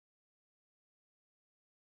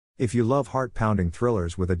If you love heart-pounding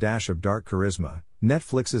thrillers with a dash of dark charisma,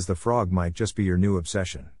 Netflix's The Frog might just be your new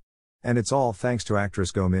obsession. And it's all thanks to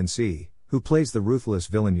actress Go Min-si, who plays the ruthless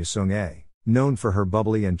villain Yoo Sung-ae. Known for her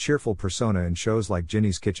bubbly and cheerful persona in shows like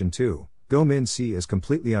Ginny's Kitchen 2, Go Min-si is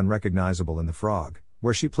completely unrecognizable in The Frog,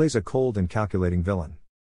 where she plays a cold and calculating villain.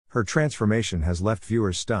 Her transformation has left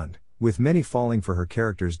viewers stunned, with many falling for her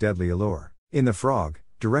character's deadly allure. In The Frog,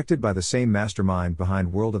 directed by the same mastermind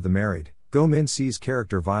behind World of the Married, Go Min-si's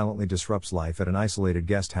character violently disrupts life at an isolated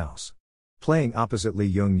guest house. Playing opposite Lee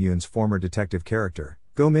Jung-yoon's former detective character,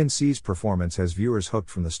 Go Min-si's performance has viewers hooked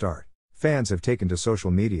from the start. Fans have taken to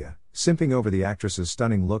social media, simping over the actress's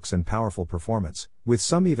stunning looks and powerful performance, with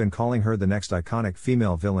some even calling her the next iconic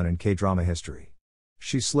female villain in K-drama history.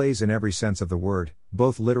 She slays in every sense of the word,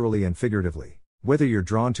 both literally and figuratively. Whether you're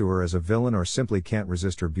drawn to her as a villain or simply can't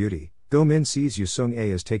resist her beauty, Go Min-si's Yoo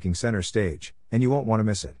Sung-ae is taking center stage, and you won't want to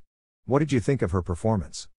miss it. What did you think of her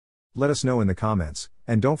performance? Let us know in the comments,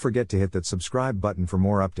 and don't forget to hit that subscribe button for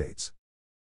more updates.